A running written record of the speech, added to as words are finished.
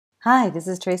Hi, this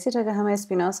is Tracey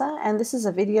Tokuhama-Espinosa, and this is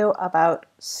a video about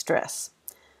stress.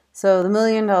 So the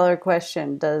million-dollar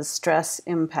question, does stress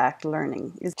impact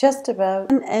learning? Is just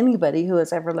about anybody who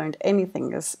has ever learned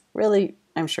anything is really,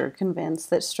 I'm sure,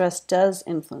 convinced that stress does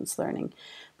influence learning.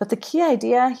 But the key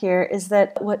idea here is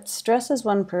that what stresses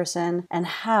one person and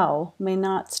how may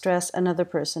not stress another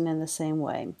person in the same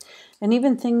way. And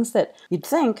even things that you'd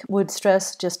think would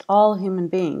stress just all human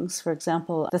beings, for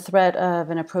example, the threat of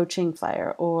an approaching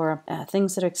fire or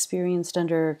things that are experienced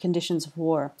under conditions of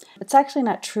war. It's actually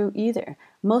not true either.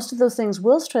 Most of those things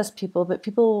will stress people, but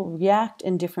people react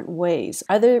in different ways,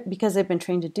 either because they've been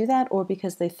trained to do that or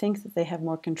because they think that they have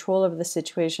more control over the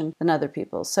situation than other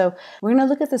people. So we're going to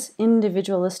look at this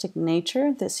individualistic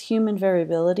nature, this human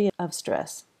variability of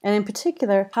stress. And in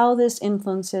particular, how this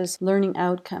influences learning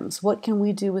outcomes. What can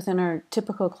we do within our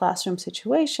typical classroom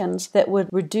situations that would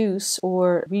reduce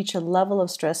or reach a level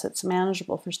of stress that's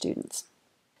manageable for students?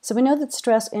 So we know that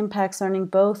stress impacts learning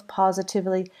both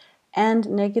positively and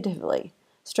negatively.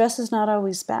 Stress is not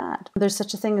always bad. There's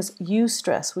such a thing as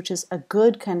eustress, which is a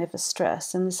good kind of a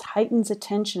stress, and this heightens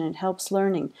attention and helps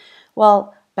learning,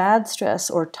 while bad stress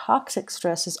or toxic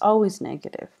stress is always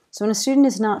negative. So when a student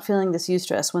is not feeling this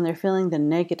eustress, when they're feeling the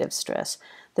negative stress,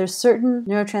 there's certain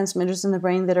neurotransmitters in the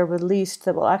brain that are released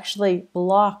that will actually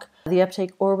block the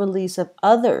uptake or release of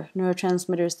other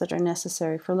neurotransmitters that are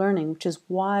necessary for learning, which is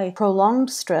why prolonged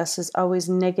stress is always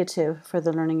negative for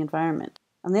the learning environment.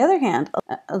 On the other hand,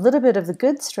 a little bit of the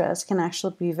good stress can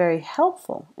actually be very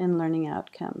helpful in learning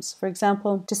outcomes. For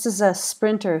example, just as a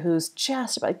sprinter who's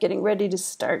just about getting ready to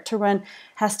start to run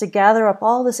has to gather up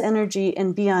all this energy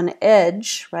and be on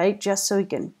edge, right, just so he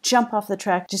can jump off the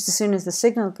track just as soon as the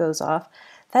signal goes off,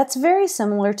 that's very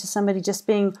similar to somebody just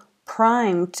being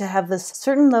primed to have this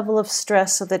certain level of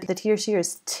stress so that he or she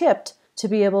is tipped to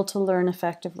be able to learn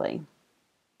effectively.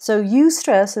 So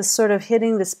eustress is sort of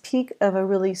hitting this peak of a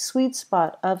really sweet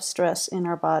spot of stress in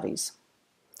our bodies.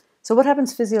 So what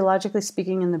happens physiologically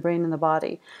speaking in the brain and the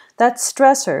body? That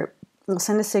stressor will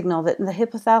send a signal that the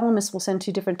hypothalamus will send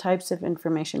two different types of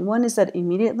information. One is that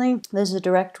immediately there's a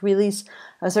direct release,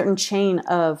 a certain chain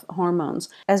of hormones,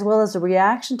 as well as a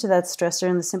reaction to that stressor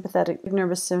in the sympathetic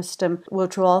nervous system,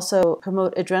 which will also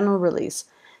promote adrenal release.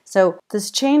 So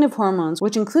this chain of hormones,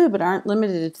 which include but aren't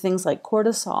limited to things like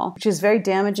cortisol, which is very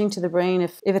damaging to the brain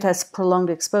if it has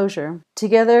prolonged exposure,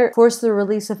 together force the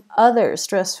release of other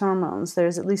stress hormones.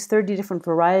 There's at least 30 different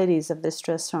varieties of the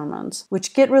stress hormones,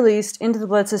 which get released into the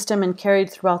blood system and carried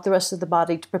throughout the rest of the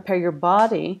body to prepare your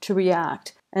body to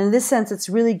react. And in this sense, it's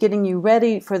really getting you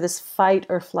ready for this fight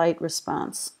or flight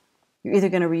response. You're either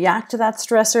going to react to that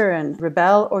stressor and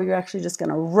rebel, or you're actually just going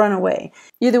to run away.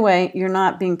 Either way, you're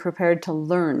not being prepared to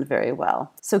learn very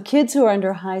well. So kids who are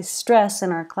under high stress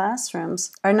in our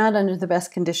classrooms are not under the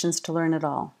best conditions to learn at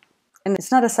all. And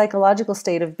it's not a psychological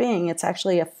state of being, it's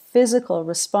actually a physical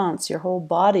response, your whole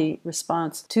body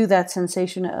response to that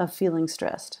sensation of feeling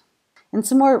stressed. And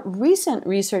some more recent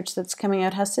research that's coming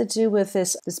out has to do with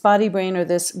this body-brain or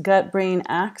this gut-brain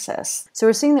axis. So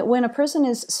we're seeing that when a person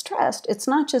is stressed, it's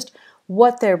not just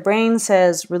what their brain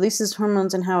says releases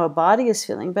hormones and how a body is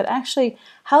feeling, but actually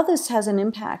how this has an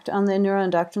impact on the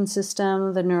neuroendocrine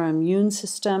system, the neuroimmune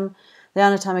system, the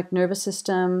autonomic nervous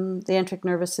system, the enteric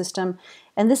nervous system.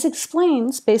 And this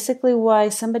explains basically why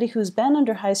somebody who's been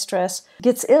under high stress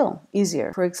gets ill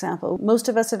easier, for example. Most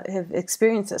of us have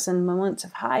experienced this in moments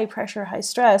of high pressure, high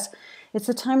stress. It's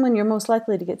the time when you're most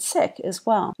likely to get sick as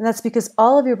well. And that's because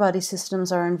all of your body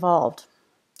systems are involved.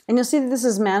 And you'll see that this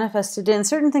is manifested in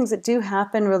certain things that do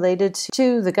happen related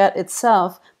to the gut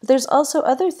itself, but there's also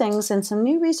other things and some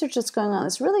new research that's going on.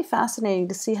 It's really fascinating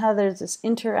to see how there's this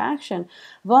interaction of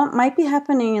what might be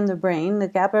happening in the brain, the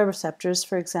GABA receptors,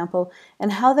 for example,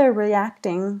 and how they're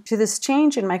reacting to this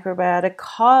change in microbiota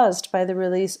caused by the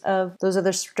release of those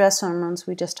other stress hormones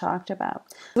we just talked about.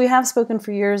 We have spoken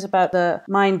for years about the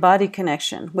mind-body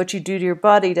connection. What you do to your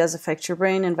body does affect your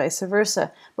brain and vice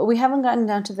versa, but we haven't gotten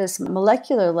down to this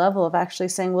molecular level of actually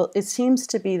saying, well, it seems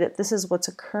to be that this is what's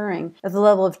occurring at the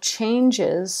level of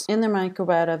changes in the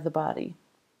microbiota of the body.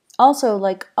 Also,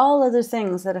 like all other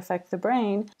things that affect the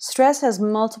brain, stress has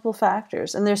multiple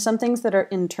factors, and there's some things that are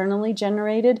internally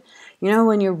generated. You know,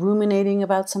 when you're ruminating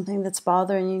about something that's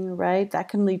bothering you, right? That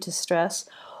can lead to stress.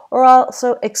 Or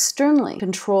also externally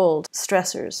controlled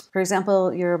stressors. For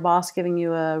example, your boss giving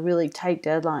you a really tight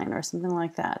deadline or something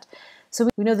like that. So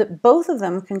we know that both of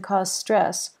them can cause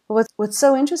stress. But what's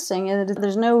so interesting is that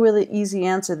there's no really easy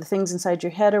answer. The things inside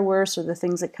your head are worse, or the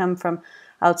things that come from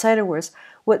outside are worse.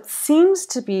 What seems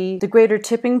to be the greater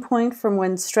tipping point from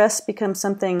when stress becomes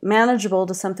something manageable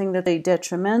to something that is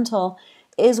detrimental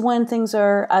is when things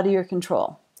are out of your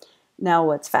control. Now,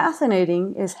 what's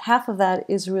fascinating is half of that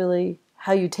is really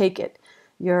how you take it,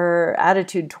 your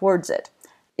attitude towards it.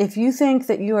 If you think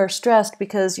that you are stressed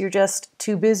because you're just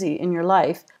too busy in your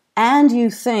life, and you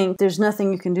think there's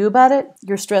nothing you can do about it,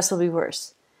 your stress will be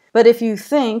worse. But if you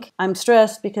think, I'm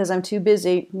stressed because I'm too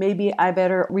busy, maybe I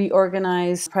better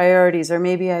reorganize priorities, or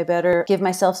maybe I better give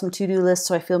myself some to-do lists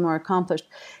so I feel more accomplished.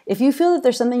 If you feel that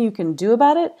there's something you can do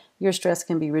about it, your stress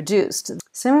can be reduced.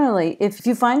 Similarly, if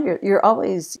you find you're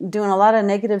always doing a lot of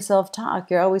negative self-talk,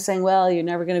 you're always saying, well, you're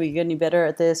never going to be any better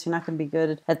at this, you're not going to be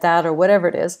good at that, or whatever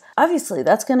it is, obviously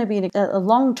that's going to be a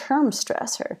long-term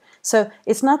stressor. So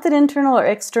it's not that internal or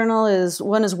external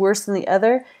one is worse than the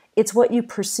other. It's what you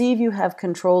perceive you have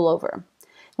control over.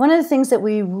 One of the things that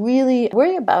we really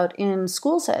worry about in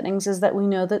school settings is that we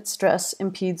know that stress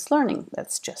impedes learning.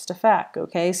 That's just a fact,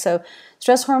 okay? So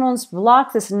stress hormones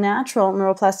block this natural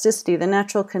neuroplasticity, the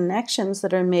natural connections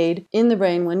that are made in the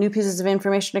brain when new pieces of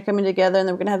information are coming together and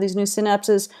then we're going to have these new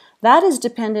synapses. That is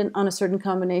dependent on a certain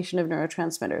combination of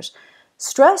neurotransmitters.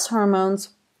 Stress hormones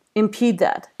impede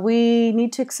that. We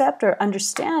need to accept or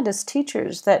understand as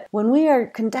teachers that when we are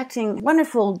conducting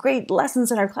wonderful, great lessons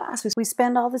in our class, we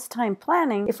spend all this time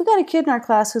planning. If we got a kid in our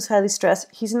class who's highly stressed,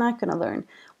 he's not going to learn.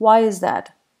 Why is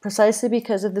that? Precisely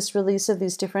because of this release of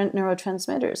these different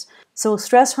neurotransmitters. So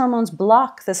stress hormones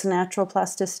block this natural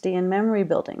plasticity and memory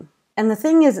building. And the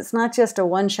thing is, it's not just a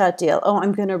one-shot deal. Oh,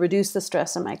 I'm going to reduce the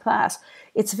stress in my class.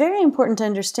 It's very important to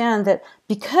understand that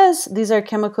because these are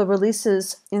chemical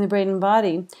releases in the brain and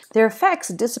body, their effects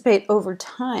dissipate over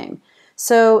time.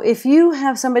 So if you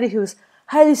have somebody who's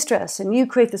highly stressed and you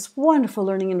create this wonderful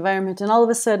learning environment and all of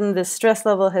a sudden this stress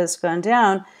level has gone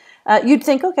down, you'd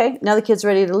think, okay, now the kid's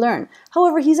ready to learn.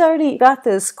 However, he's already got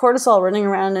this cortisol running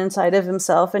around inside of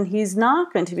himself, and he's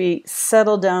not going to be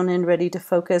settled down and ready to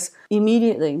focus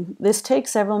immediately. This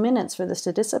takes several minutes for this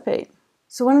to dissipate.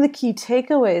 So one of the key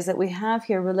takeaways that we have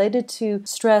here related to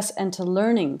stress and to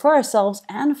learning for ourselves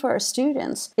and for our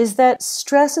students is that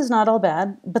stress is not all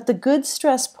bad, but the good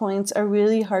stress points are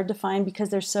really hard to find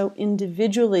because they're so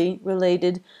individually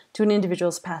related to an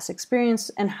individual's past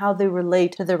experience and how they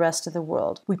relate to the rest of the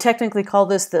world. We technically call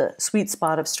this the sweet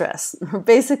spot of stress.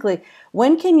 Basically,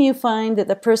 when can you find that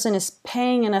the person is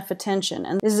paying enough attention?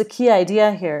 And this is a key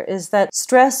idea here, is that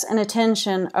stress and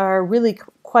attention are really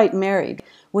quite married.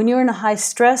 When you're in a high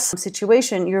stress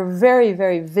situation, you're very,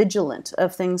 very vigilant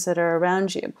of things that are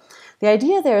around you. The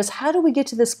idea there is, how do we get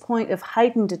to this point of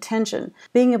heightened attention,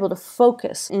 being able to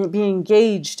focus and be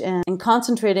engaged and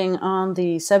concentrating on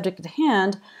the subject at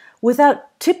hand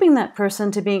without tipping that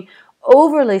person to being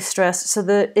overly stressed so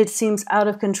that it seems out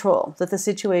of control, that the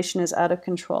situation is out of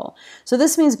control. So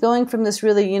this means going from this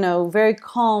really, very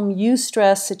calm,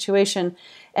 eustress situation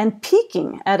and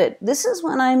peaking at it. This is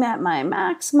when I'm at my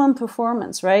maximum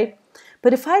performance, right?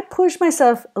 But if I push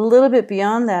myself a little bit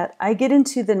beyond that, I get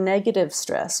into the negative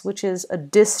stress, which is a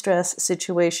distress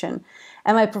situation,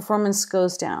 and my performance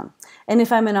goes down. And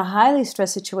if I'm in a highly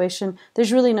stressed situation,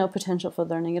 there's really no potential for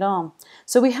learning at all.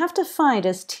 So we have to find,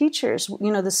 as teachers,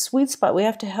 the sweet spot. We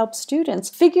have to help students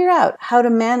figure out how to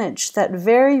manage that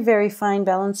very, very fine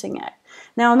balancing act.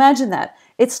 Now imagine that.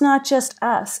 It's not just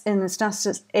us, and it's not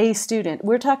just a student.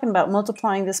 We're talking about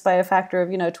multiplying this by a factor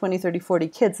of, 20, 30, 40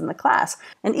 kids in the class.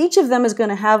 And each of them is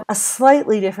going to have a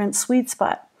slightly different sweet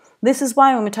spot. This is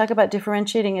why when we talk about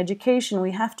differentiating education,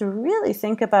 we have to really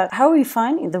think about how are we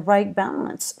finding the right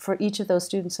balance for each of those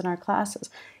students in our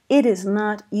classes. It is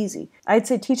not easy. I'd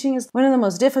say teaching is one of the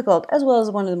most difficult as well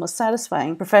as one of the most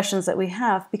satisfying professions that we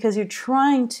have because you're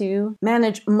trying to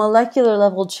manage molecular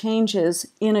level changes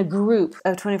in a group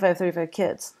of 25, 35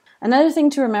 kids. Another thing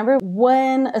to remember,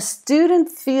 when a student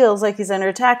feels like he's under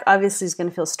attack, obviously he's going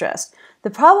to feel stressed.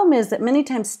 The problem is that many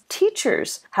times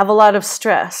teachers have a lot of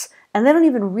stress and they don't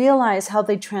even realize how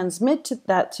they transmit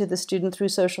that to the student through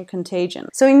social contagion.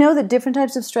 So we know that different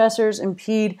types of stressors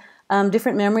impede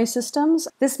different memory systems.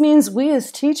 This means we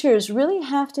as teachers really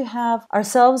have to have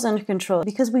ourselves under control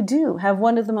because we do have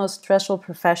one of the most stressful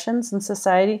professions in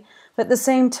society. But at the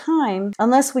same time,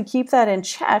 unless we keep that in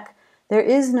check, there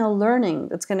is no learning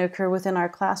that's going to occur within our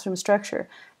classroom structure.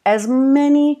 As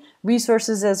many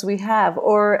resources as we have,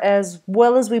 or as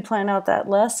well as we plan out that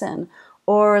lesson,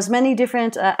 or as many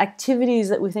different activities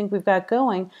that we think we've got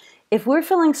going, if we're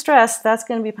feeling stressed, that's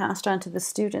going to be passed on to the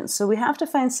students. So we have to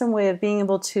find some way of being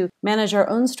able to manage our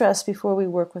own stress before we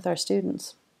work with our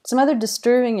students. Some other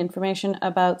disturbing information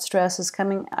about stress is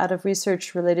coming out of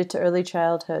research related to early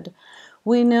childhood.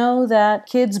 We know that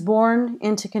kids born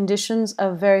into conditions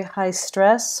of very high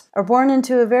stress are born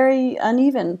into a very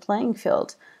uneven playing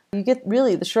field. You get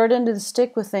really the short end of the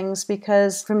stick with things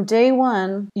because from day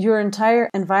one, your entire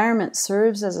environment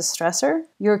serves as a stressor.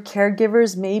 Your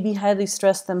caregivers may be highly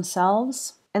stressed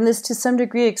themselves. And this to some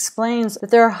degree explains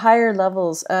that there are higher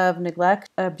levels of neglect,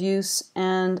 abuse,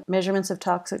 and measurements of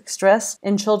toxic stress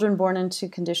in children born into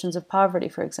conditions of poverty,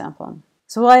 for example.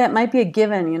 So while it might be a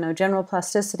given, general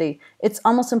plasticity, it's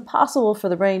almost impossible for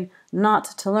the brain not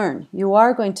to learn. You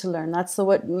are going to learn. That's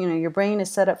your brain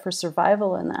is set up for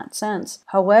survival in that sense.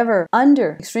 However,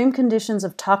 under extreme conditions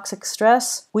of toxic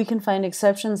stress, we can find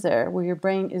exceptions there where your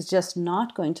brain is just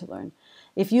not going to learn.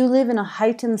 If you live in a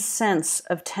heightened sense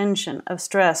of tension, of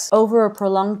stress, over a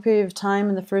prolonged period of time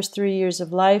in the first 3 years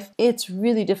of life, it's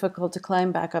really difficult to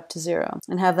climb back up to zero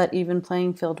and have that even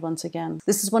playing field once again.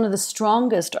 This is one of the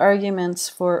strongest arguments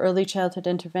for early childhood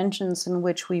interventions in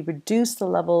which we reduce the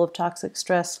level of toxic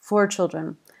stress for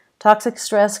children. Toxic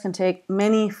stress can take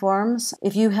many forms.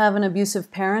 If you have an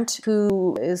abusive parent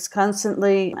who is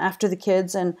constantly after the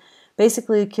kids and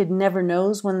basically, a kid never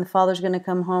knows when the father's going to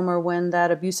come home or when that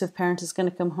abusive parent is going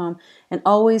to come home and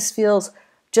always feels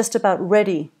just about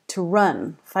ready to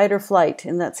run, fight or flight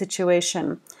in that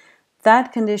situation.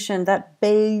 That condition, that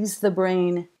bathes the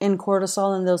brain in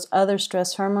cortisol and those other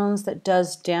stress hormones that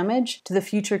does damage to the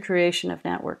future creation of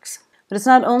networks. But it's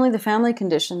not only the family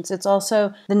conditions, it's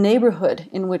also the neighborhood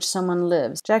in which someone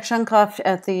lives. Jack Shunkoff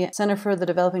at the Center for the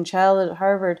Developing Child at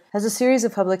Harvard has a series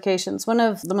of publications. One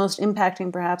of the most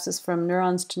impacting perhaps is from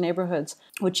Neurons to Neighborhoods,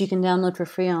 which you can download for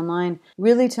free online,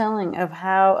 really telling of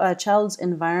how a child's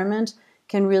environment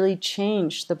can really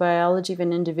change the biology of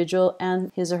an individual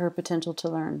and his or her potential to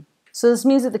learn. So this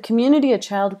means that the community a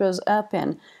child grows up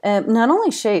in not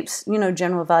only shapes,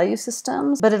 general value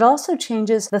systems, but it also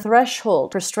changes the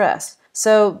threshold for stress.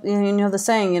 So, the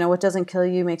saying, what doesn't kill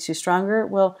you makes you stronger.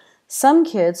 Well, some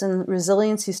kids in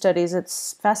resiliency studies,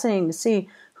 it's fascinating to see,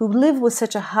 who live with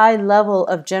such a high level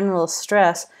of general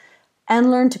stress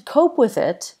and learn to cope with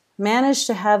it, manage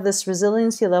to have this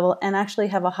resiliency level and actually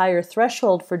have a higher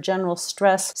threshold for general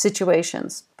stress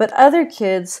situations. But other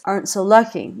kids aren't so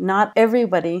lucky. Not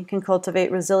everybody can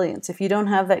cultivate resilience. If you don't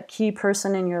have that key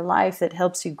person in your life that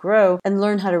helps you grow and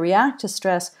learn how to react to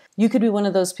stress, you could be one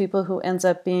of those people who ends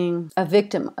up being a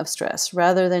victim of stress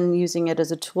rather than using it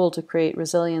as a tool to create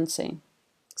resiliency.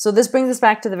 So this brings us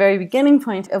back to the very beginning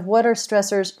point of what are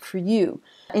stressors for you,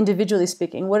 individually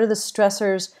speaking. What are the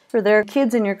stressors for their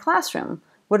kids in your classroom?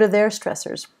 What are their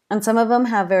stressors? And some of them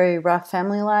have very rough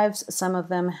family lives. Some of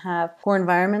them have poor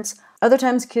environments. Other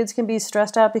times kids can be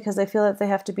stressed out because they feel that they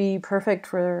have to be perfect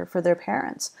for their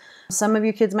parents. Some of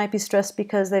your kids might be stressed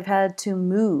because they've had to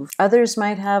move. Others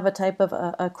might have a type of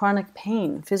a chronic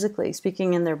pain, physically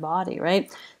speaking, in their body,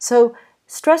 right? So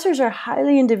stressors are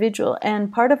highly individual,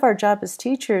 and part of our job as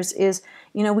teachers is,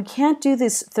 we can't do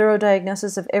this thorough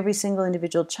diagnosis of every single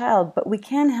individual child, but we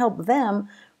can help them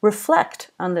reflect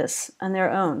on this on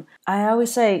their own. I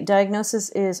always say diagnosis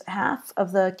is half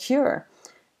of the cure.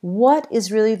 What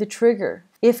is really the trigger?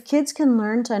 If kids can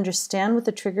learn to understand what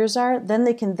the triggers are, then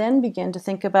they can then begin to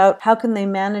think about how can they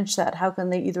manage that? How can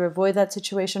they either avoid that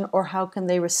situation or how can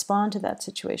they respond to that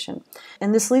situation?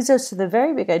 And this leads us to the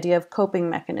very big idea of coping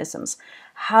mechanisms.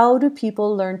 How do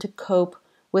people learn to cope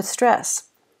with stress?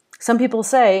 Some people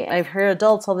say, I've heard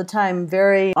adults all the time,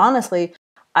 very honestly,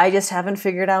 I just haven't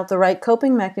figured out the right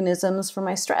coping mechanisms for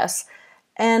my stress.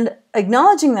 And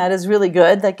acknowledging that is really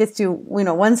good. That gets you,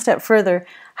 one step further.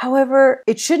 However,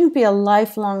 it shouldn't be a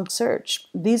lifelong search.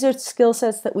 These are skill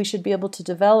sets that we should be able to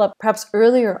develop perhaps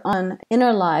earlier on in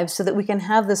our lives so that we can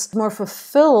have this more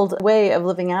fulfilled way of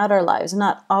living out our lives,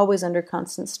 not always under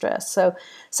constant stress. So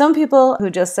some people who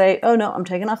just say, oh no, I'm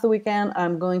taking off the weekend,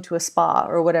 I'm going to a spa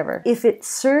or whatever. If it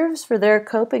serves for their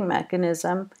coping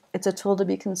mechanism, it's a tool to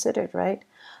be considered, right?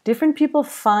 Different people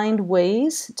find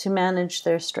ways to manage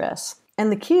their stress.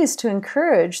 And the key is to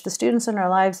encourage the students in our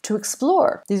lives to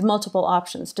explore these multiple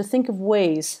options, to think of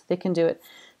ways they can do it.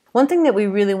 One thing that we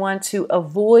really want to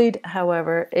avoid,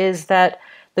 however, is that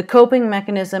the coping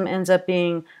mechanism ends up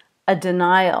being a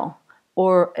denial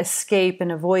or escape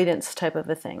and avoidance type of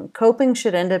a thing. Coping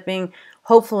should end up being,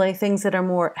 hopefully, things that are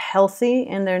more healthy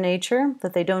in their nature,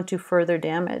 that they don't do further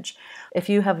damage. If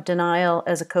you have denial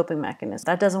as a coping mechanism,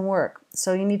 that doesn't work.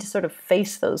 So you need to sort of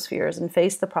face those fears and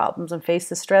face the problems and face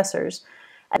the stressors,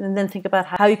 and then think about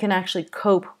how you can actually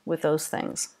cope with those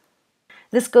things.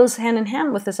 This goes hand in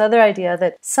hand with this other idea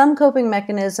that some coping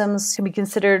mechanisms can be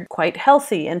considered quite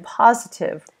healthy and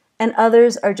positive, and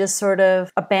others are just sort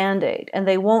of a band-aid, and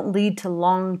they won't lead to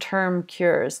long-term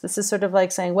cures. This is sort of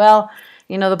like saying, well,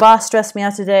 the boss stressed me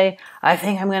out today. I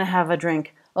think I'm going to have a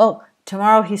drink. Oh,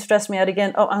 tomorrow he stressed me out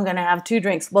again. Oh, I'm going to have 2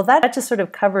 drinks. Well, that just sort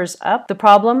of covers up the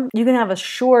problem. You can have a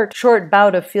short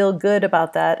bout of feel good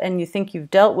about that, and you think you've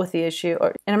dealt with the issue,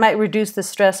 and it might reduce the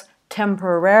stress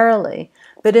temporarily.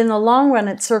 But in the long run,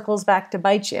 it circles back to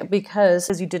bite you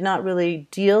because you did not really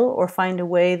deal or find a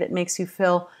way that makes you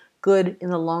feel good in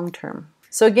the long term.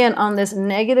 So again, on this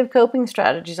negative coping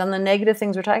strategies, on the negative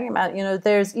things we're talking about,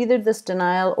 there's either this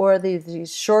denial or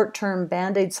these short-term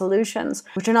band-aid solutions,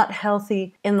 which are not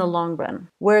healthy in the long run.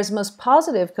 Whereas most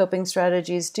positive coping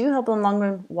strategies do help in the long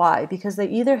run. Why? Because they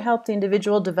either help the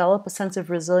individual develop a sense of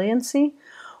resiliency,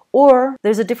 or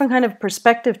there's a different kind of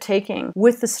perspective taking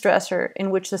with the stressor in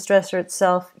which the stressor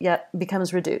itself yet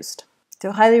becomes reduced.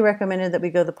 So highly recommended that we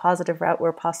go the positive route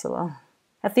where possible.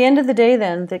 At the end of the day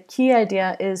then, the key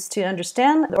idea is to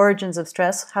understand the origins of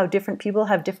stress, how different people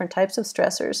have different types of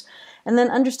stressors, and then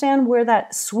understand where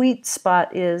that sweet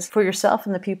spot is for yourself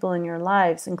and the people in your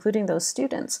lives, including those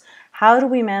students. How do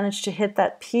we manage to hit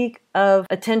that peak of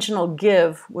attentional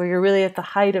give where you're really at the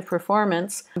height of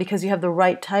performance because you have the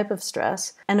right type of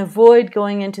stress, and avoid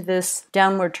going into this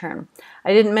downward turn?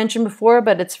 I didn't mention before,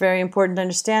 but it's very important to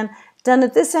understand. Down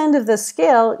at this end of the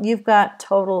scale, you've got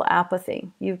total apathy.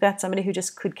 You've got somebody who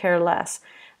just could care less.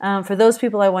 For those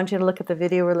people, I want you to look at the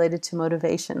video related to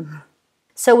motivation.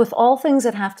 So with all things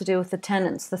that have to do with the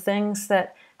tenets, the things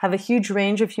that have a huge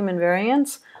range of human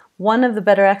variance, one of the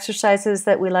better exercises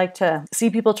that we like to see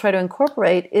people try to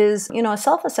incorporate is, a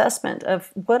self-assessment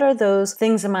of what are those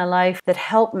things in my life that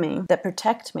help me, that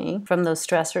protect me from those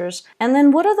stressors, and then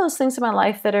what are those things in my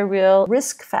life that are real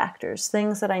risk factors,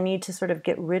 things that I need to sort of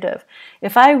get rid of.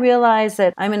 If I realize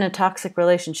that I'm in a toxic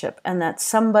relationship and that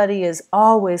somebody is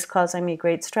always causing me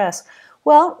great stress,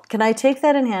 well, can I take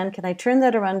that in hand? Can I turn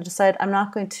that around and decide I'm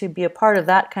not going to be a part of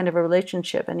that kind of a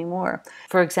relationship anymore?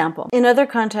 For example, in other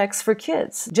contexts for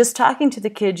kids, just talking to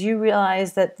the kid, you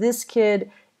realize that this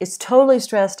kid is totally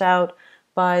stressed out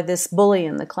by this bully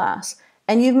in the class.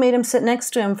 And you've made him sit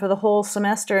next to him for the whole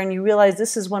semester, and you realize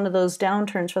this is one of those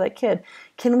downturns for that kid.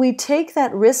 Can we take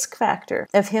that risk factor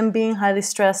of him being highly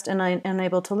stressed and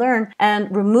unable to learn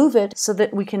and remove it so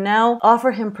that we can now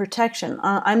offer him protection?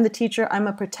 I'm the teacher. I'm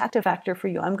a protective factor for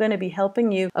you. I'm going to be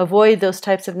helping you avoid those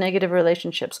types of negative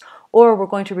relationships. Or we're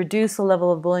going to reduce the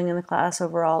level of bullying in the class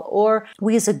overall. Or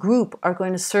we as a group are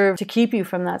going to serve to keep you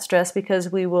from that stress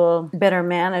because we will better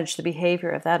manage the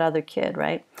behavior of that other kid,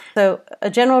 right? So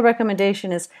a general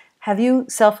recommendation is, have you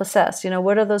self-assessed?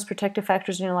 What are those protective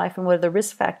factors in your life and what are the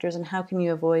risk factors and how can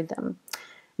you avoid them?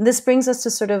 And this brings us to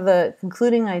sort of the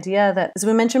concluding idea that, as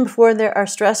we mentioned before, there are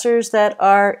stressors that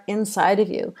are inside of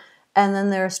you. And then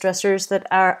there are stressors that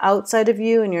are outside of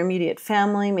you in your immediate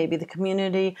family, maybe the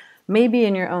community, maybe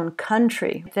in your own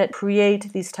country, that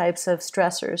create these types of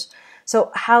stressors.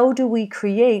 So how do we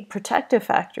create protective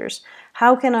factors?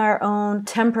 How can our own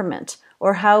temperament,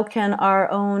 or how can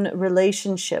our own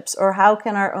relationships, or how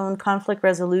can our own conflict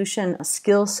resolution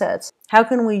skill sets, how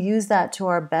can we use that to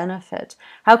our benefit?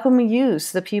 How can we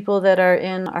use the people that are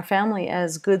in our family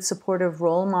as good supportive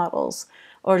role models,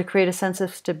 or to create a sense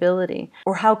of stability?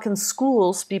 Or how can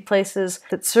schools be places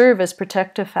that serve as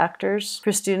protective factors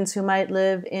for students who might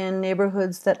live in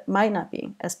neighborhoods that might not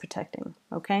be as protecting,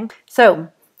 okay? So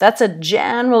that's a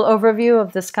general overview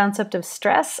of this concept of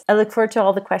stress. I look forward to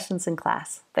all the questions in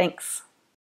class. Thanks.